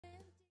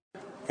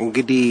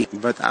እንግዲህ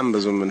በጣም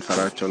ብዙ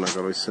የምንፈራቸው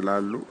ነገሮች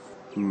ስላሉ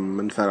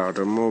የምንፈራው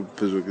ደግሞ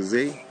ብዙ ጊዜ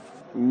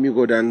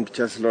የሚጎዳን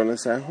ብቻ ስለሆነ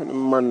ሳይሆን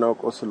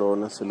ማናውቀው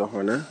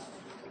ስለሆነ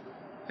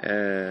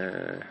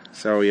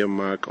ሰው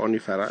የማያውቀውን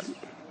ይፈራል።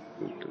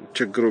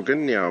 ችግሩ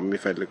ግን ያው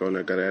የሚፈልገው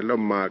ነገር ያለው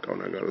ማያውቀው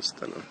ነገር ውስጥ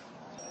ነው።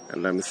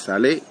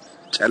 ለምሳሌ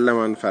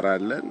ጨለማን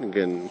እንፈራለን፣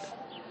 ግን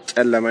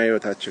ጨለማ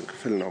ህይወታችን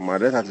ክፍል ነው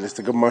ማለት አትሊስት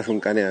ግማሹን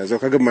ቀን ያዘው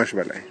ከግማሽ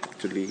በላይ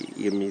actually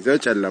የሚይዘው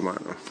ጨለማ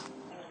ነው።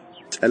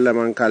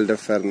 ጨለማን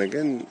ካልደፈርን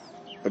ግን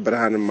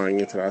ብርሃንን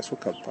ማግኘት ራሱ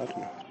ከባድ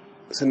ነው።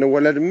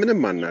 ስንወለድ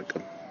ምንም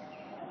አናውቅም፣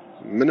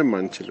 ምንም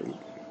አንችልም፣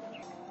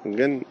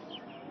 ግን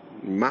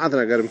ማዕት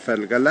ነገር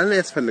እንፈልጋለን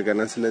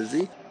ያስፈልገናል።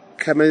 ስለዚህ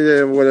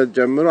ከመወለድ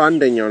ጀምሮ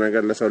አንደኛው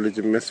ነገር ለሰው ልጅ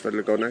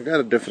የሚያስፈልገው ነገር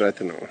ድፍረት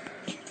ነው።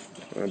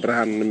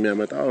 ብርሃንን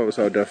የሚያመጣው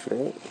ሰው ደፍሮ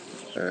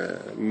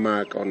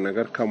ማቀውን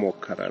ነገር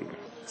ከሞከረ ነው።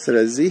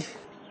 ስለዚህ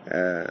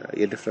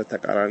የድፍረት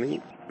ተቃራኒ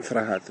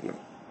ፍርሃት ነው።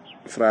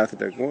 ፍርሃት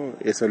ደግሞ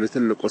የሰው ልጅ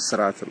ትልቁ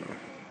ስራት ነው።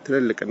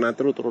 ትልልቅና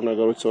ጥሩ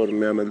ነገሮች ሰው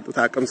የሚያመልጡት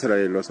አቅም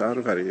ስለሌለው ሳይሆን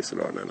ፈሪ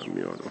ስለሆነ ነው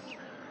የሚሆነው።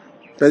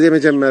 ስለዚህ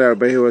መጀመሪያው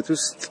በህይወት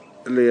ውስጥ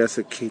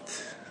ለስኬት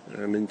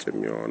ምንጭ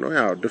የሚሆነው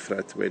ያው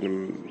ድፍረት ወይንም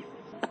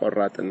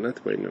ቆራጥነት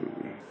ወይንም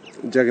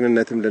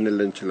ጀግንነትም ልንል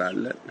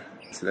እንችላለን።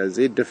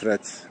 ስለዚህ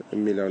ድፍረት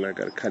የሚለው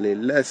ነገር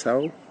ከሌለ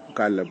ሰው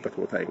ካለበት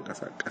ቦታ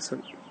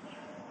አይንቀሳቀስም፣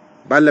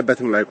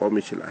 ባለበትም ላይ ቆም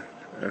ይችላል።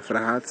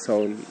 ፍርሃት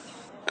ሰውን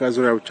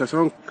ከዙሪያው ብቻ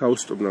ሳይሆን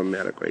ከውስጡም ነው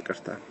የሚያረቀው።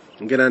 ይቅርታ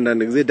ግን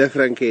አንዳንድ ጊዜ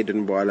ደፍረን ከሄድን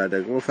በኋላ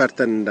ደግሞ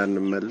ፈርተን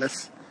እንዳንመለስ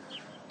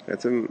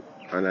ከትም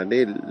አንዴ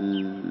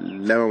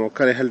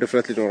ለመሞከር ያህል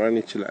ድፍረት ሊኖረን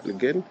ይችላል።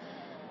 ግን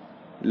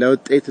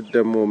ለውጤት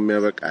ደግሞ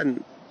የሚያበቃን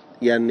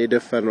ያን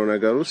የደፈርነው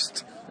ነገር ውስጥ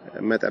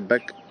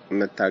መጠበቅ፣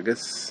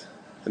 መታገስ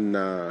እና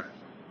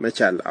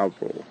መቻል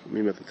አብሮ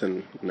የሚመጡትን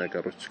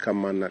ነገሮች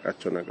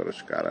ከማናቃቸው ነገሮች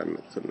ጋር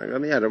የሚመጡትን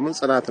ነገር ያ ደግሞ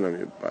ጽናት ነው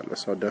የሚባለው።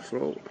 ሰው ደፍሮ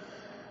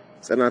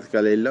ጽናት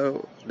ከሌለው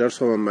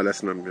ደርሶ መመለስ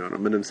ነው የሚሆነው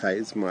ምንም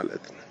ሳይዝ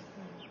ማለት ነው።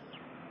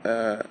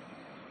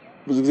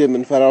 ብዙ ጊዜ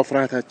የምንፈራው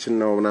ፍርሃታችን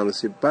ነው ምናምን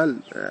ሲባል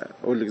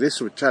ሁሉ ጊዜ እሱ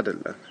ብቻ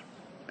አይደለም።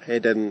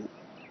 ሄደን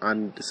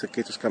አንድ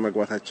ስኬት ውስጥ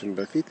ከመግባታችን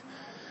በፊት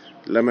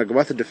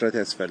ለመግባት ድፍረት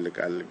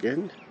ያስፈልጋል። ግን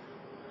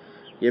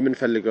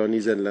የምንፈልገውን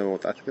ይዘን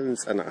ለመውጣት ግን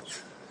ጽናት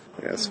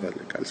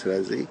ያስፈልጋል።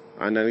 ስለዚህ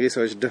አንዳንድ ጊዜ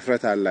ሰዎች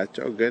ድፍረት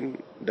አላቸው ግን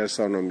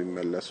ደርሰው ነው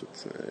የሚመለሱት።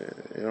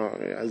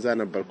 እዛ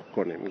ነበርኩ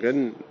እኮ ነኝ ግን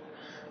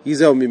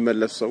ይዘው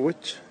የሚመለሱ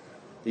ሰዎች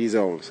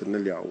ይዘው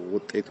ስንል ያው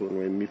ውጤቱን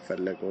ወይ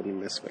የሚፈልገውን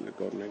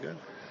የሚያስፈልገውን ነገር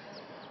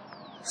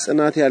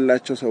ጽናት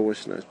ያላቸው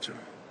ሰዎች ናቸው።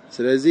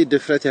 ስለዚህ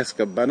ድፍረት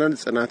ያስገባናል፣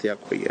 ጽናት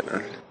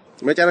ያቆየናል።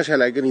 መጨረሻ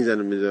ላይ ግን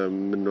ይዘን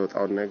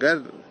የምንወጣው ነገር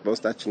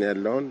በውስጣችን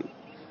ያለውን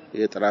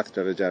የጥራት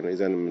ደረጃ ነው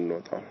ይዘን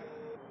የምንወጣው።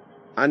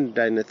 አንድ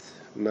አይነት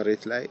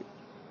መሬት ላይ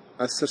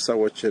 10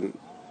 ሰዎችን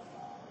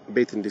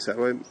ቤት እንዲሰሩ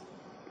ወይም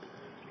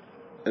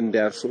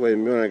እንዲያርሱ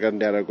ወይም የሆነ ነገር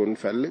እንዲያደርጉ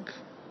እንፈልግ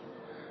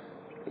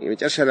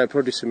የመጨረሻ ላይ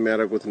ፕሮዲዩስ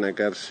የሚያደርጉት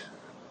ነገር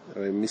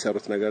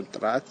የሚሰሩት ነገር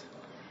ጥራት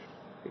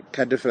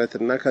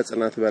ከድፍረትና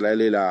ከጽናት በላይ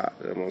ሌላ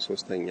ደግሞ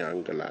ሶስተኛ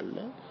አንግል አለ።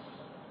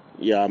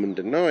 ያ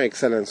ምንድነው?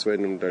 ኤክሰለንስ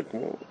ወይንም ደግሞ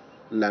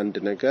ለአንድ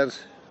ነገር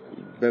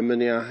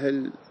በምን ያህል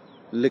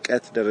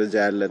ልቀት ደረጃ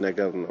ያለ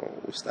ነገር ነው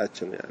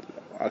ውስጣችን ያለው።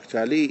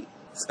 አክቹአሊ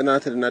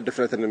ጽናትና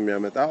ድፍረትን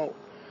የሚያመጣው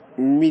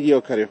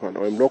ሚዲዮከር የሆነ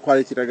ወይም ሎ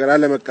ኳሊቲ ነገር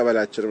አለ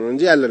መቀበላችን ነው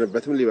እንጂ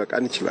ያለንበትም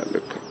ሊበቃን ይችላል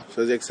እኮ።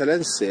 ስለዚህ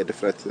ኤክሰለንስ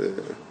የድፍረት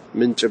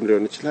ምንጭም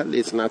ሊሆን ይችላል፣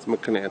 የጽናት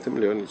ምክንያትም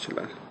ሊሆን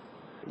ይችላል።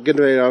 ግን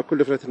በሌላ በኩል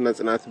ድፍረትና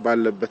ጽናት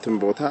ባለበትም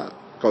ቦታ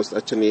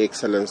ከውስጣችን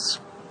የኤክሰለንስ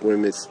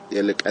ወይም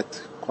የልቀት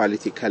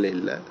ኳሊቲ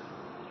ከሌለ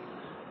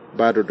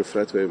ባዶ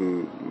ድፍረት ወይም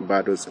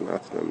ባዶ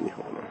ጽናት ነው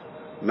የሚሆነው።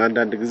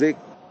 አንዳንድ ጊዜ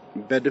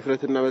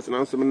በድፍረትና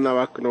በጽናት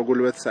የምናባክነው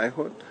ጉልበት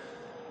ሳይሆን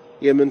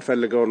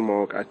የምንፈልገውን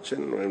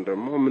ማወቃችን ወይም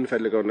ደግሞ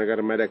የምንፈልገው ነገር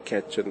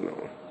መለኪያችን ነው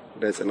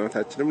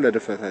ለጽናታችንም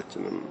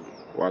ለድፍረታችንም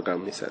ዋጋ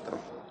የሚሰጠው።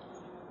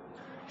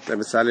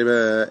 ለምሳሌ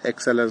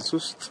በኤክሰለንስ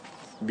ውስጥ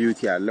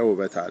ቢዩቲ አለ፣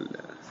 ውበት አለ።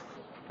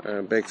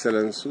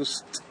 በኤክሰለንስ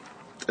ውስጥ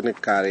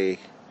ጥንካሬ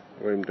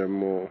ወይም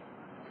ደግሞ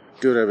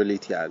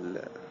ዱራቢሊቲ አለ።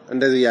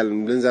 እንደዚህ ያለን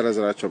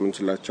ልንዘረዝራቸው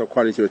የምንችላቸው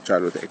ኳሊቲዎች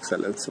አሉት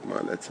ኤክሰለንስ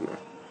ማለት ነው።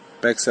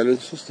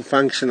 በኤክሰለንስ ውስጥ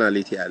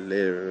ፋንክሽናሊቲ አለ።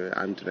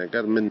 አንድ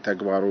ነገር ምን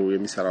ተግባሩ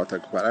የሚሰራው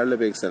ተግባር አለ።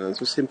 በኤክሰለንስ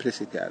ውስጥ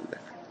ሲምፕሊሲቲ አለ።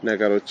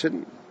 ነገሮችን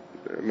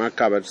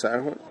ማካበድ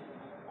ሳይሆን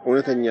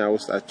እውነተኛ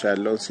ውስጣቸው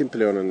ያለው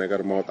ሲምፕል የሆነ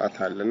ነገር ማውጣት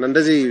አለ። እና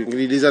እንደዚህ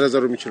እንግዲህ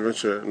ሊዘረዘሩ የሚችሉ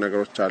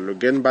ነገሮች አሉ።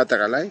 ግን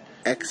በአጠቃላይ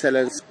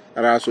ኤክሰለንስ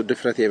ራሱ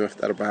ድፍረት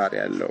የመፍጠር ባህሪ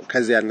ያለው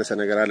ከዚህ ያነሰ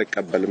ነገር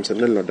አልቀበልም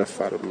ስንል ነው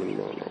ደፋር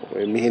የምንሆነው።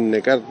 ወይም ይሄን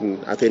ነገር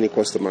አቴኒ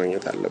ኮስት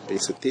ማግኘት አለብኝ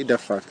ስትይ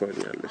ደፋር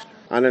ትሆኛለሽ።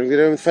 አንዳንድ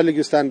ጊዜ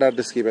የምትፈልጊው ስታንዳርድ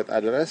እስኪመጣ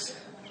ድረስ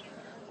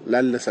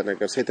ላልነሰ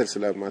ነገር ሴትል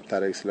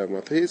ስለማታረግ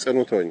ስለማትይ ጽኑ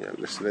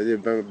ትሆኛለሽ። ስለዚህ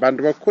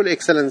በአንድ በኩል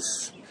ኤክሰለንስ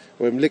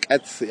ወይም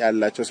ልቀት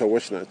ያላቸው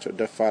ሰዎች ናቸው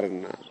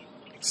ደፋርና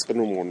ጽኑ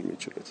መሆን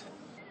የሚችሉት።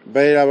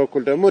 በሌላ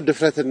በኩል ደግሞ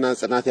ድፍረትና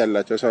ጽናት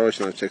ያላቸው ሰዎች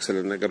ናቸው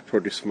ኤክሰለንት ነገር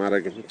ፕሮዲዩስ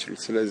ማድረግ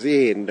የሚችሉት። ስለዚህ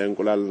እንደ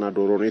እንቁላልና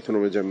ዶሮ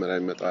ነው መጀመሪያ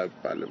የሚመጣው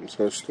አይባልም።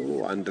 ሶስቱ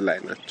አንድ ላይ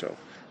ናቸው።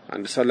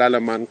 አንድ ሰው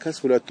ላለማንከስ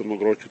ሁለቱም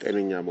እግሮቹ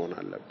ጤነኛ መሆን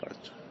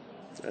አለባቸው።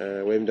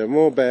 ወይም ደግሞ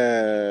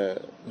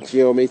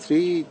በጂኦሜትሪ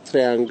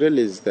ትራያንግል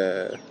is the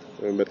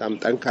በጣም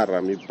ጠንካራ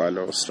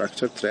የሚባለው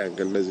ስትራክቸር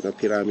ትራያንግል ለዚህ ነው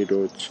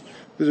ፒራሚዶች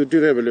ብዙ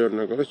ዲዩሬብል የሆኑ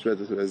ነገሮች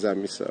በዛ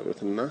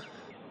የሚሰሩትና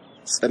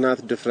ጽናት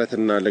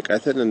ድፍረትና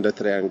ልቀትን እንደ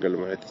ትራያንግል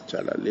ማየት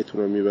ይቻላል የቱ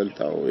ነው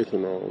የሚበልጣው የቱ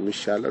ነው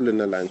የሚሻለው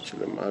ልንል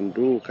አንችልም አንዱ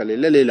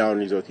ከሌለ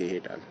ሌላውን ይዞት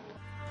ይሄዳል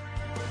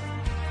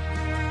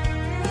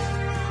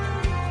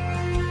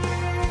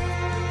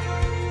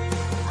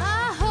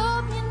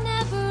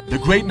The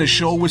Greatness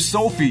Show with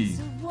Sophie.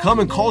 Come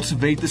and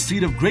cultivate the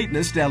seed of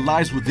greatness that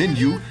lies within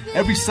you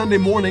every Sunday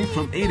morning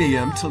from 8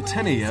 a.m. till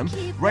 10 a.m.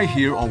 right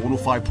here on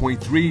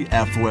 105.3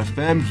 Afro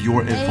FM,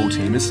 your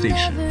infotainment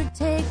station. Never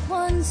take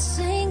one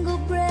single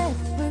breath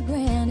for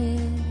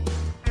granted.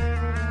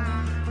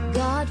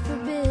 God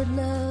forbid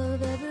love.